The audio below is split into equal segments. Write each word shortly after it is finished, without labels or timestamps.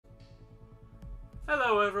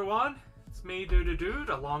Hello everyone, it's me, Dude,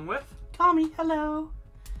 along with Tommy, hello!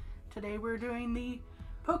 Today we're doing the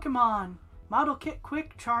Pokémon Model Kit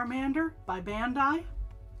Quick Charmander by Bandai.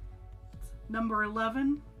 It's number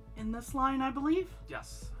 11 in this line, I believe.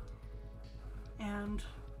 Yes. And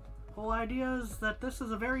the whole idea is that this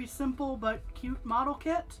is a very simple but cute model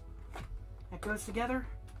kit that goes together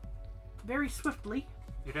very swiftly.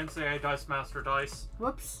 You didn't say I Dice Master Dice.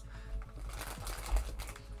 Whoops.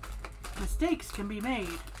 Mistakes can be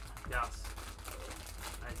made. Yes.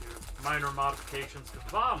 I do minor modifications to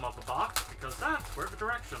the bottom of the box because that's where the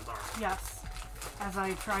directions are. Yes. As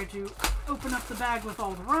I try to open up the bag with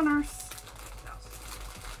all the runners. Yes.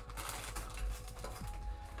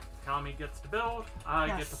 Kami gets to build, I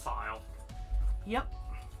get to file. Yep.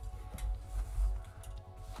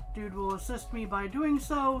 Dude will assist me by doing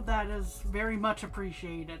so. That is very much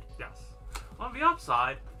appreciated. Yes. On the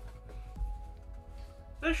upside,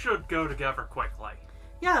 this should go together quickly.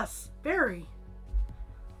 Yes, very.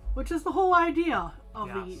 Which is the whole idea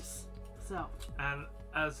of these. So. And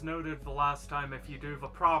as noted the last time, if you do the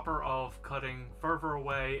proper of cutting further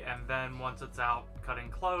away and then once it's out, cutting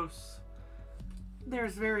close,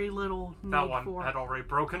 there's very little need that one for... had already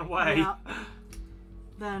broken away. Yeah.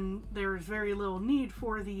 Then there's very little need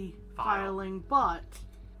for the filing, but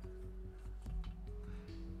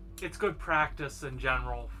it's good practice in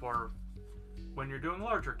general for when you're doing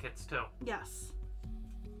larger kits too. Yes.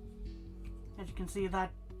 As you can see, that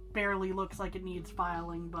barely looks like it needs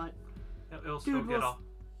filing, but it'll still get a...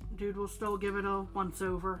 Dude will still give it a once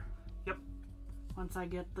over. Yep. Once I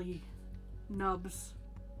get the nubs.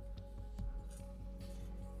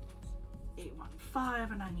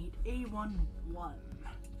 A15 and I need A11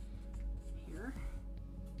 here.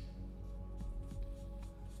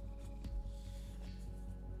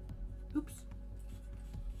 Oops.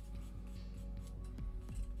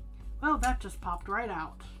 Well, that just popped right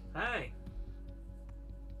out. Hey.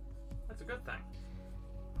 That's a good thing.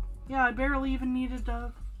 Yeah, I barely even needed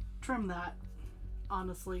to trim that,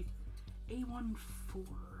 honestly. A14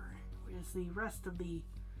 is the rest of the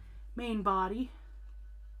main body.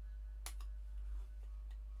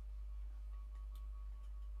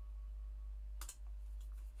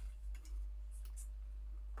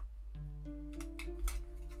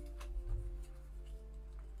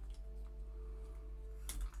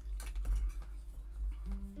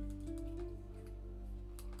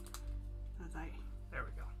 There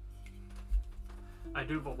we go. I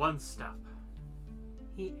do the one step.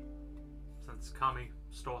 Since Kami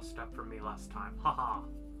stole a step from me last time. Haha.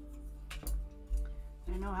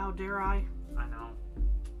 I know, how dare I? I know.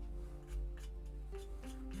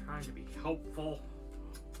 Trying to be helpful.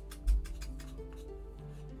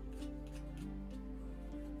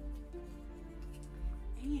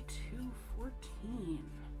 A214.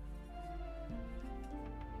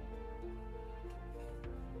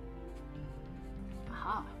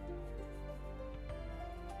 Aha.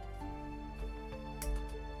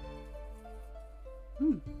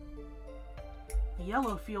 The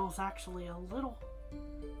yellow feels actually a little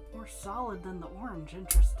more solid than the orange.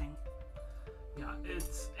 Interesting. Yeah,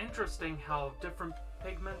 it's interesting how different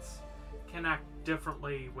pigments can act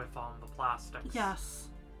differently with the plastics. Yes.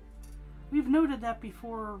 We've noted that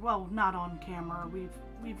before, well, not on camera.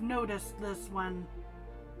 We've noticed this when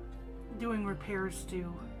doing repairs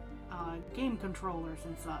to game controllers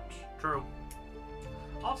and such. True.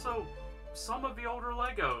 Also, some of the older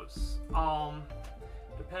Legos,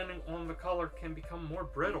 depending on the color, can become more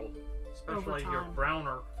brittle, especially your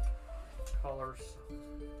browner colors.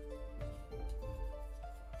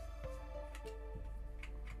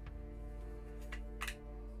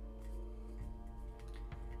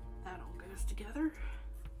 That all goes together.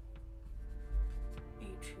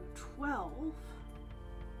 A212.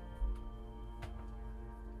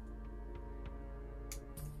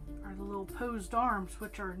 Are the little posed arms,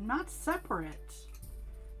 which are not separate.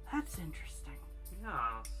 That's interesting.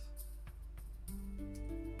 Yes.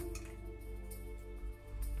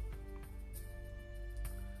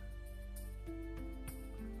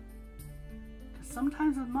 Because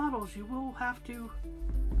sometimes with models, you will have to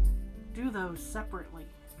do those separately.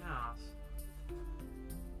 Yes.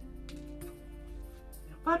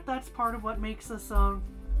 But that's part of what makes this a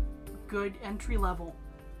good entry-level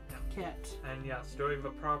kit. And yes, doing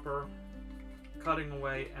the proper cutting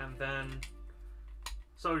away and then...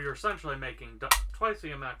 So you're essentially making twice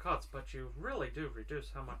the amount of cuts, but you really do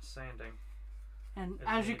reduce how much sanding. And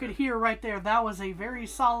as you could hear right there, that was a very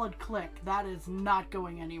solid click. That is not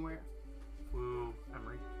going anywhere. Woo,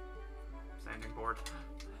 Emery. Sanding board.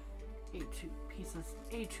 A2 pieces,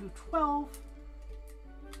 A212.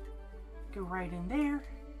 Go right in there.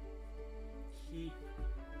 Heat.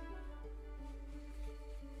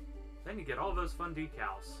 Then you get all those fun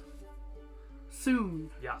decals. Soon.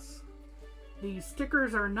 Yes. The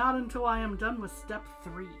stickers are not until I am done with step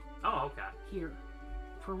 3. Oh, okay. Here.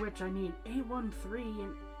 For which I need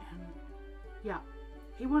A13 and yeah.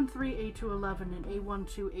 A13, A211, and A12,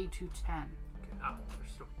 A210. Okay. Ah,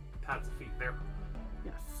 there's still pads of feet there.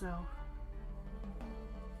 Yes, so...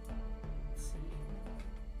 Let's see.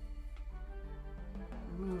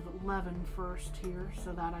 Remove 11 first here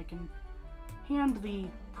so that I can hand the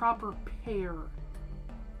proper pair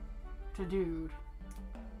to Dude.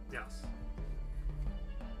 Yes.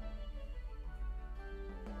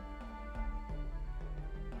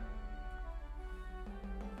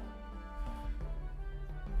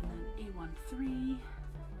 A13.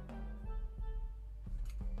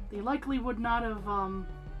 They likely would not have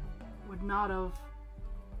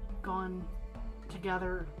gone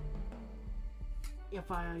together if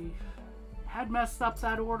I had messed up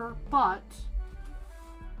that order, but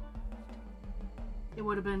it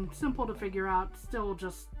would have been simple to figure out, still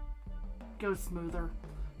just go smoother.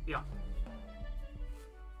 Yeah.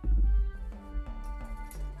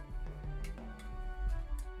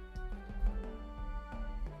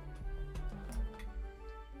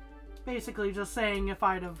 Basically just saying if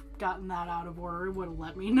I'd have gotten that out of order, it would have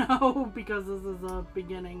let me know because this is a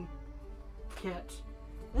beginning kit.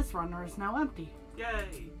 This runner is now empty.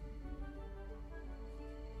 Yay!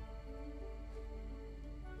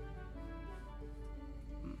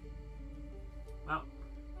 Well,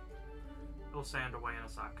 it'll sand away in a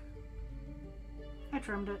sec. I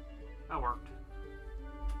trimmed it. That worked.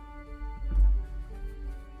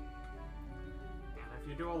 And if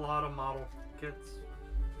you do a lot of model kits,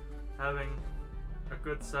 having a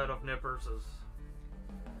good set of nippers is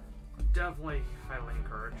definitely highly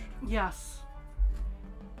encouraged. Yes.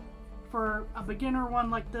 For a beginner one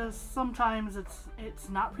like this, sometimes it's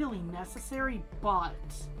not really necessary, but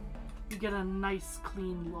you get a nice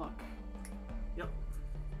clean look. Yep.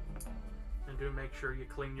 And do make sure you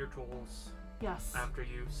clean your tools. Yes. After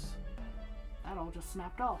use. That all just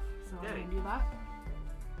snapped off, so Yay. I'm gonna do that.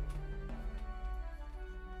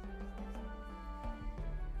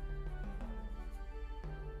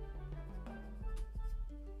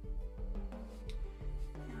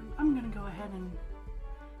 And I'm gonna go ahead and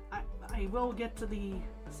I will get to the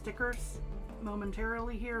stickers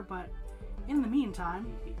momentarily here, but in the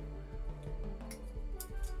meantime,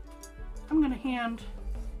 I'm gonna hand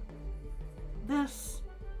this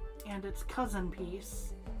and its cousin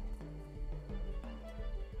piece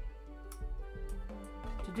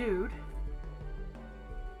to Dude.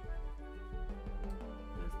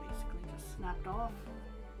 Those basically just snapped off.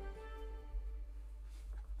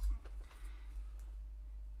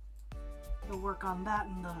 He'll work on that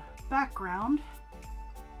in the background.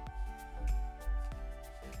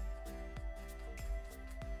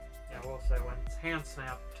 Yeah, I will say when it's hand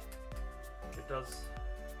snapped, it does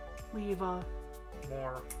Leave a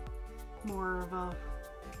more of a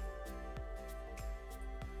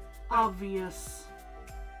obvious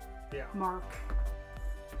mark.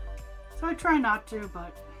 So I try not to,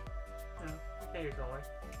 but yeah, occasionally.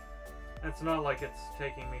 It's not like it's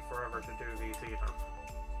taking me forever to do these either.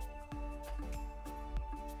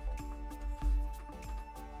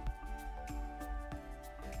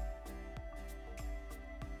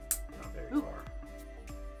 Oh, there you are.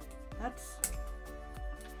 that's,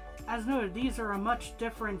 as noted, these are a much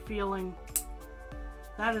different feeling.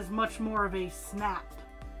 That is much more of a snap.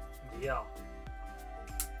 Yeah.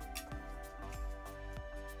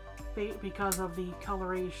 Because of the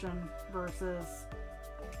coloration versus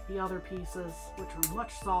the other pieces, which are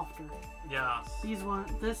much softer. Yes.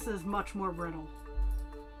 This is much more brittle.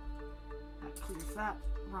 That clears that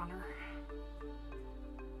runner.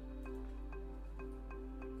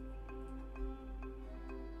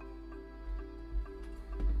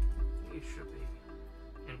 These should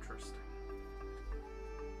be interesting.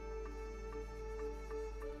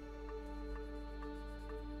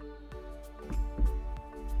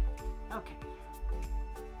 Okay.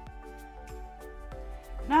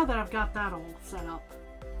 Now that I've got that all set up,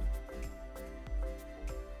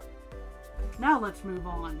 now let's move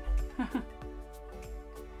on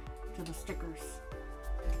to the stickers.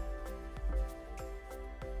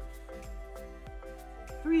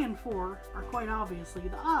 3 and 4 are quite obviously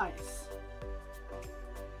the eyes.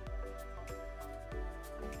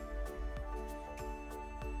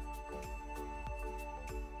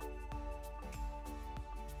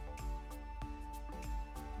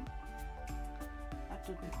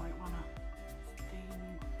 Didn't quite want to stay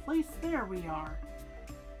in place. There we are.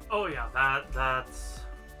 Oh yeah, that's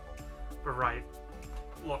the right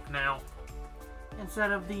look now.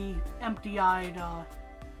 Instead of the empty-eyed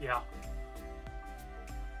Yeah.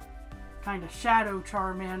 Kind of shadow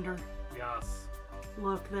Charmander Yes.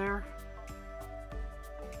 look there.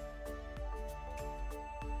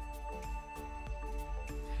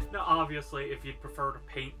 Now, obviously, if you'd prefer to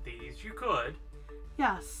paint these, you could.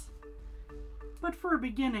 Yes. But for a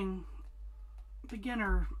beginner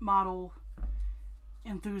model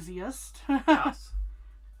enthusiast, Yes.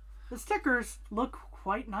 the stickers look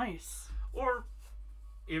quite nice. Or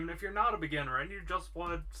even if you're not a beginner and you just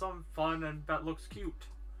wanted some fun and that looks cute.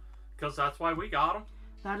 Because that's why we got them.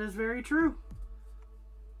 That is very true.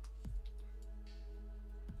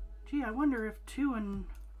 Gee, I wonder if 2 and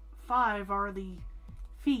 5 are the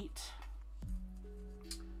feet.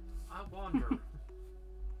 I wonder.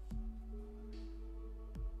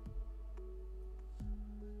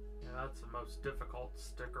 Yeah, that's the most difficult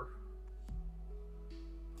sticker. It's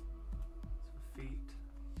the feet.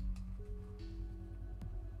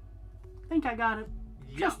 I think I got it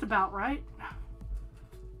just about right.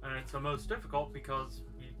 And it's the most difficult because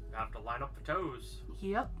you have to line up the toes,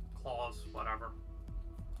 Yep. claws, whatever.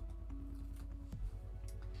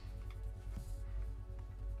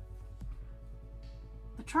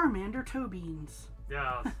 The Charmander toe beans.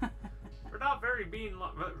 Yeah. They're not very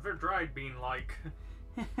they're dried bean-like.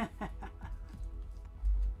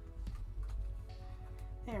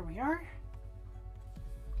 There we are.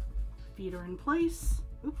 Feet are in place.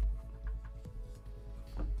 Oop.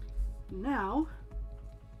 Now,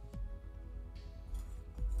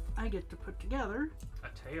 I get to put together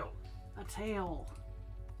A tail. a tail.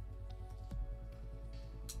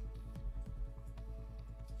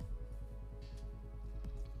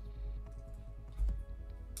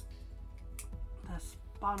 This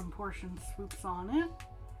bottom portion swoops on it.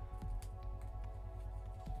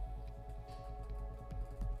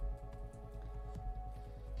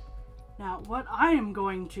 Now, what I am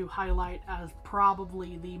going to highlight as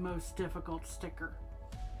probably the most difficult sticker.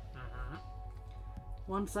 Mm-hmm.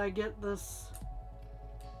 Once I get this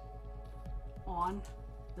on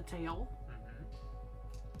the tail,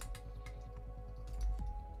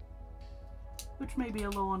 which may be a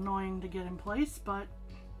little annoying to get in place, but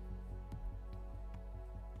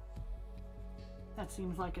that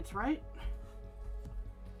seems like it's right.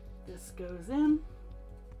 This goes in.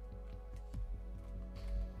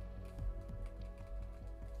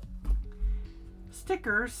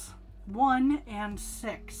 Stickers 1 and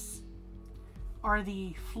 6 are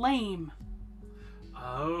the flame.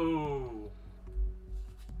 Oh.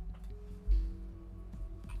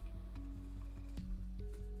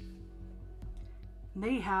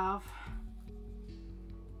 They have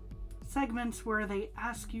segments where they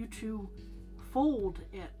ask you to fold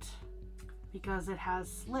it because it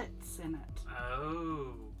has slits in it.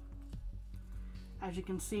 Oh. As you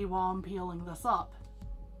can see while I'm peeling this up.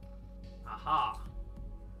 Aha.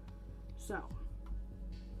 So,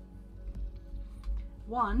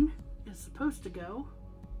 1 is supposed to go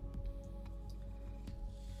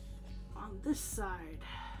on this side.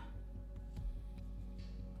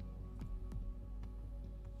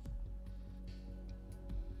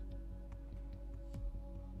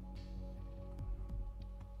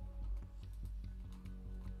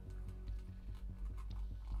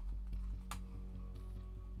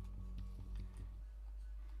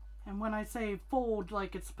 And when I say fold,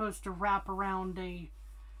 like it's supposed to wrap around a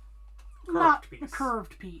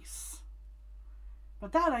curved piece.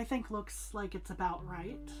 But that I think looks like it's about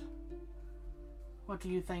right. What do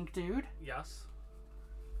you think, dude? Yes.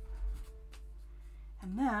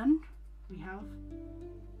 And then we have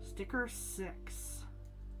sticker 6.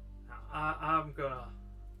 I'm gonna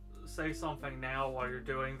say something now while you're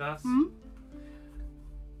doing this.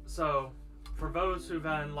 So, for those who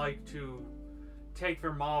then like to take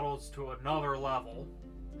their models to another level,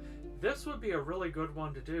 this would be a really good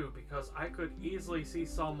one to do because I could easily see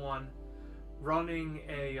someone running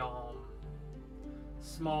a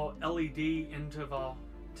small LED into the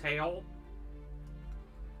tail,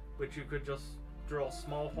 which you could just drill a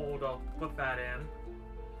small hole to put that in.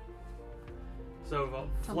 So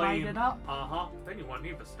the To flame, light it up. Then you wouldn't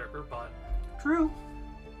need the sticker, but True.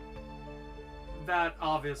 that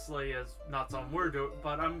obviously is not something we're doing,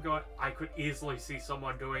 but I could easily see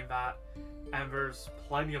someone doing that, and there's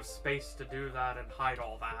plenty of space to do that and hide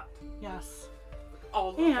all that. Yes. Oh,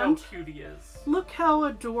 look how And cute he is. look how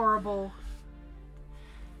adorable.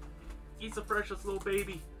 He's a precious little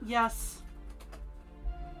baby. Yes.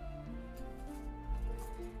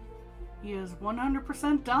 He is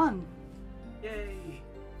 100% done. Yay.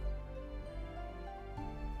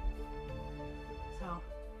 So,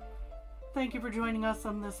 thank you for joining us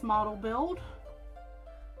on this model build.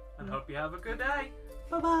 And hope you have a good day.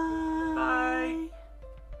 Bye-bye.